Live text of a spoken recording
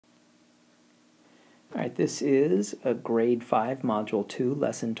All right, this is a grade 5, module 2,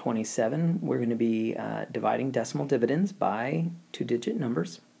 lesson 27. We're going to be dividing decimal dividends by two-digit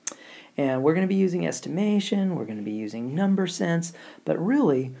numbers. And we're going to be using estimation, we're going to be using number sense, but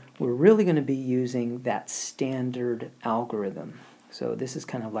really, we're really going to be using that standard algorithm. So this is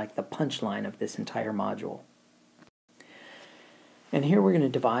kind of like the punchline of this entire module. And here we're going to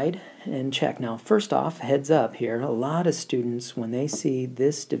divide and check. Now, first off, heads up here, a lot of students, when they see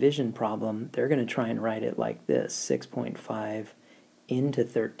this division problem, they're going to try and write it like this, 6.5 into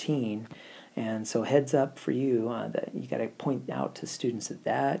 13. And so heads up for you, that you got to point out to students that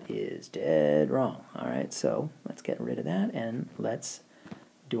that is dead wrong. All right, so let's get rid of that and let's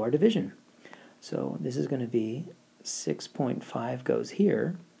do our division. So this is going to be 6.5 goes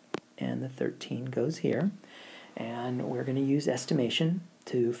here, and the 13 goes here. And we're going to use estimation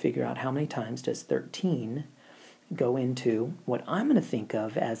to figure out how many times does 13 go into what I'm going to think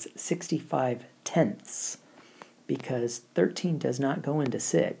of as 65 tenths, because 13 does not go into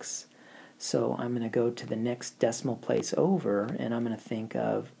 6. So I'm going to go to the next decimal place over, and I'm going to think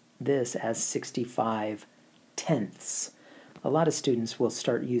of this as 65 tenths. A lot of students will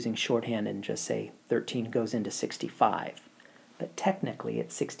start using shorthand and just say 13 goes into 65, but technically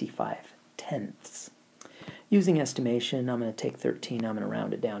it's 65 tenths. Using estimation, I'm going to take 13, I'm going to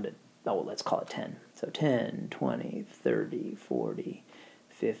round it down to, oh, let's call it 10. So 10, 20, 30, 40,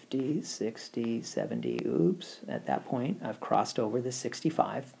 50, 60, 70, oops. At that point, I've crossed over the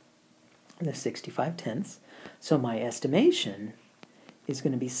 65 tenths. So my estimation is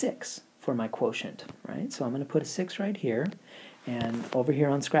going to be 6 for my quotient, right? So I'm going to put a 6 right here. And over here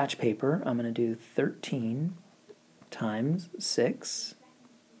on scratch paper, I'm going to do 13 times 6.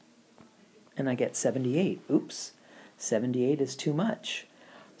 And I get 78. Oops, 78 is too much.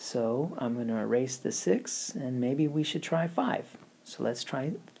 So I'm going to erase the 6, and maybe we should try 5. So let's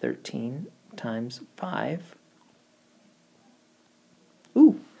try 13 times 5.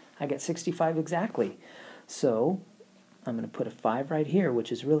 Ooh, I get 65 exactly. So I'm going to put a 5 right here,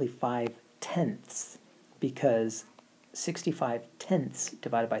 which is really 5 tenths, because 65 tenths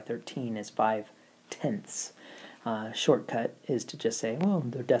divided by 13 is 5 tenths. Shortcut is to just say, well,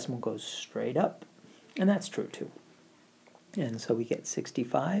 the decimal goes straight up, and that's true too. And so we get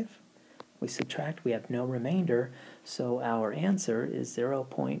 65, we subtract, we have no remainder, so our answer is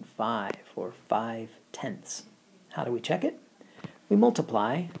 0.5, or 5 tenths. How do we check it? We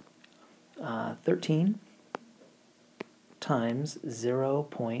multiply 13 times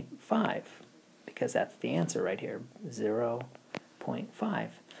 0.5, because that's the answer right here, 0.5.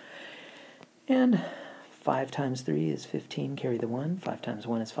 And 5 times 3 is 15, carry the 1. 5 times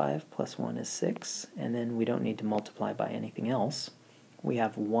 1 is 5, plus 1 is 6. And then we don't need to multiply by anything else. We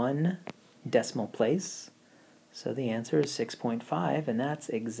have one decimal place, so the answer is 6.5, and that's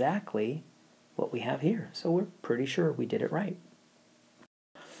exactly what we have here. So we're pretty sure we did it right.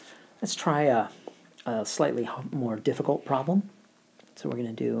 Let's try a slightly more difficult problem. So we're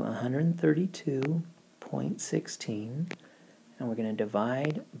going to do 132.16, and we're going to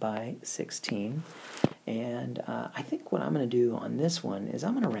divide by 16. And I think what I'm going to do on this one is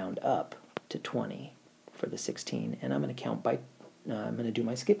I'm going to round up to 20 for the 16, and I'm going to count by, I'm going to do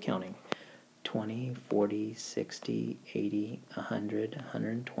my skip counting. 20, 40, 60, 80, 100,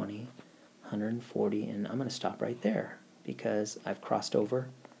 120, 140, and I'm going to stop right there because I've crossed over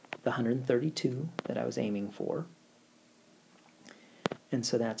the 132 that I was aiming for. And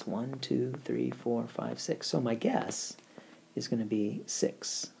so that's 1, 2, 3, 4, 5, 6. So my guess is going to be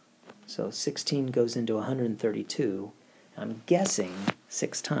 6. So 16 goes into 132. I'm guessing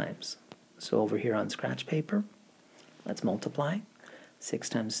 6 times. So over here on scratch paper, let's multiply. 6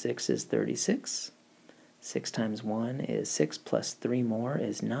 times 6 is 36. 6 times 1 is 6, plus 3 more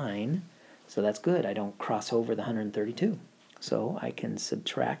is 9. So that's good. I don't cross over the 132. So I can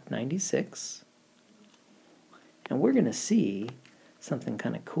subtract 96. And we're going to see something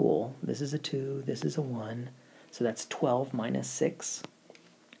kind of cool. This is a 2, this is a 1. So that's 12 minus 6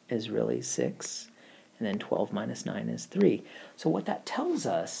 is really 6, and then 12 minus 9 is 3. So what that tells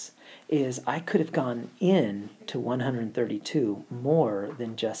us is I could have gone in to 132 more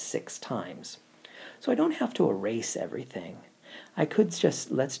than just 6 times. So I don't have to erase everything. I could just,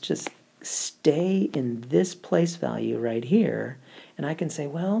 let's just stay in this place value right here, and I can say,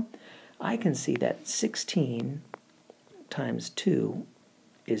 well, I can see that 16 times 2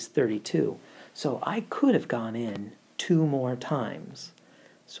 is 32. So I could have gone in 2 more times.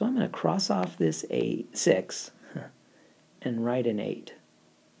 So I'm going to cross off this 6 and write an 8,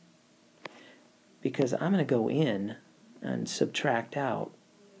 because I'm going to go in and subtract out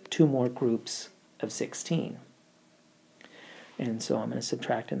 2 more groups of 16. And so I'm going to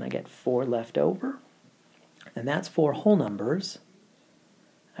subtract, and I get 4 left over. And that's for whole numbers.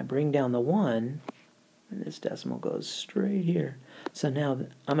 I bring down the 1, and this decimal goes straight here. So now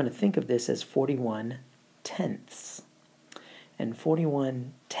I'm going to think of this as 41 tenths. And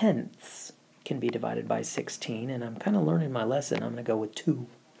 41 tenths can be divided by 16, and I'm kind of learning my lesson. I'm going to go with 2.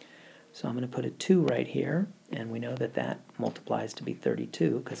 So I'm going to put a 2 right here, and we know that that multiplies to be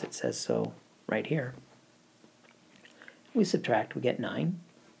 32 because it says so right here. We subtract, we get 9.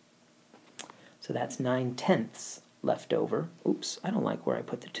 So that's 9 tenths left over. Oops, I don't like where I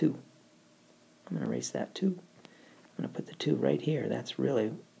put the 2. I'm going to erase that 2. I'm going to put the 2 right here. That's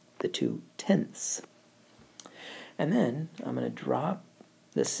really the 2 tenths. And then I'm going to drop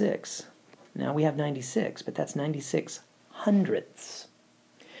the 6. Now we have 96, but that's 96 hundredths.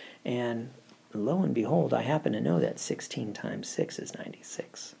 And lo and behold, I happen to know that 16 times 6 is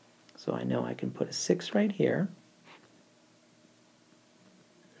 96. So I know I can put a 6 right here.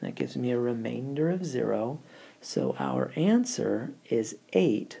 That gives me a remainder of 0. So our answer is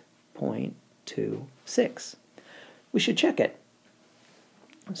 8.26. We should check it.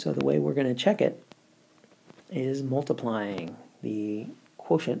 So the way we're going to check it is multiplying the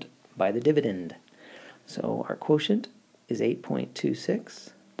quotient by the dividend. So our quotient is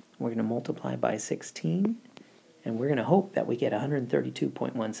 8.26. We're going to multiply by 16, and we're going to hope that we get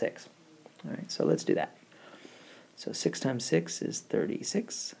 132.16. All right, so let's do that. So 6 times 6 is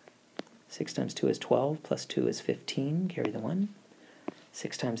 36. 6 times 2 is 12, plus 2 is 15, carry the 1.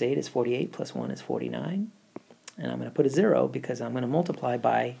 6 times 8 is 48, plus 1 is 49. And I'm going to put a 0 because I'm going to multiply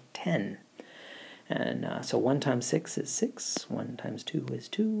by 10. And so 1 times 6 is 6, 1 times 2 is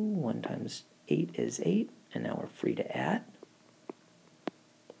 2, 1 times 8 is 8, and now we're free to add.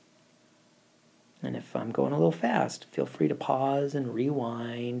 And if I'm going a little fast, feel free to pause and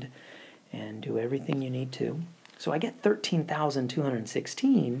rewind and do everything you need to. So I get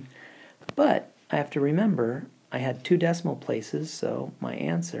 13,216, but I have to remember I had 2 decimal places, so my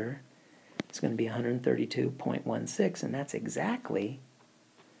answer is going to be 132.16, and that's exactly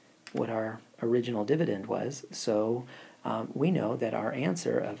what our original dividend was. So we know that our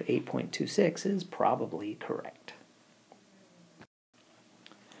answer of 8.26 is probably correct.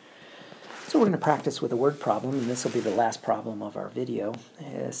 So we're going to practice with a word problem, and this will be the last problem of our video.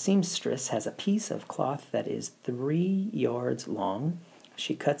 A seamstress has a piece of cloth that is 3 yards long.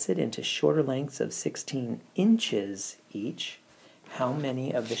 She cuts it into shorter lengths of 16 inches each. How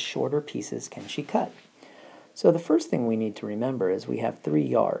many of the shorter pieces can she cut? So the first thing we need to remember is we have 3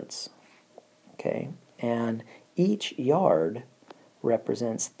 yards, okay? And each yard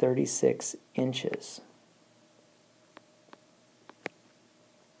represents 36 inches.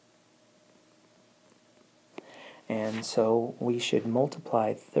 And so we should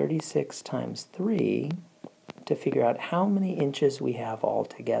multiply 36 times 3 to figure out how many inches we have all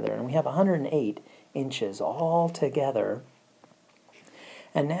together. And we have 108 inches all together.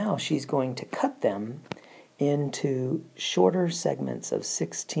 And now she's going to cut them into shorter segments of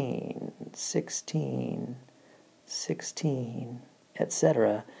 16, 16, 16,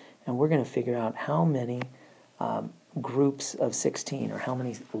 etc. And we're going to figure out how many groups of 16, or how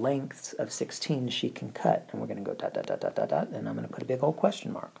many lengths of 16 she can cut. And we're going to go dot, dot, dot, dot, dot, dot, and I'm going to put a big old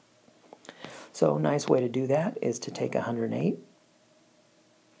question mark. So a nice way to do that is to take 108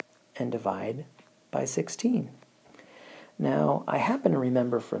 and divide by 16. Now, I happen to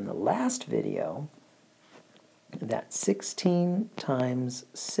remember from the last video that 16 times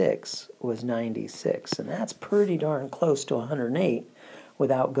 6 was 96, and that's pretty darn close to 108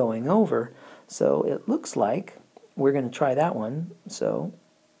 without going over. So it looks like we're going to try that one. So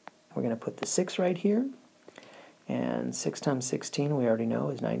we're going to put the 6 right here, and 6 times 16 we already know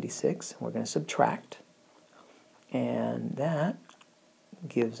is 96. We're going to subtract, and that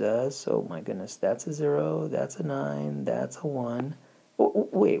gives us, oh my goodness, that's a 0, that's a 9, that's a 1. Oh,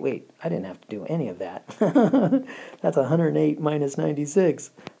 wait, I didn't have to do any of that. That's 108 minus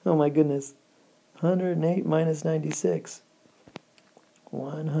 96. Oh my goodness. 108 minus 96.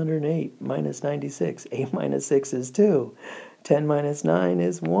 108 minus 96. 8 minus 6 is 2. 10 minus 9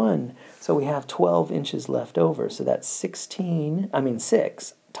 is 1. So we have 12 inches left over. So that's 6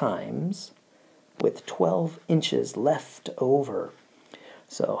 times with 12 inches left over.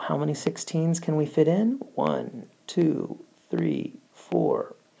 So how many 16s can we fit in? 1, 2, 3,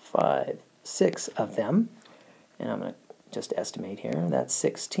 4, 5, 6 of them. And I'm going to just estimate here. That's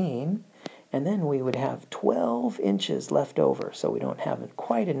 16. And then we would have 12 inches left over, so we don't have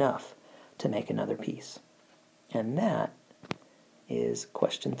quite enough to make another piece. And that is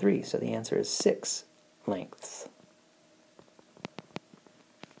question 3. So the answer is 6 lengths.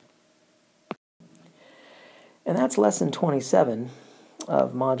 And that's lesson 27.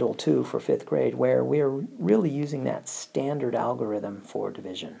 of Module 2 for 5th grade, where we are really using that standard algorithm for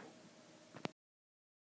division.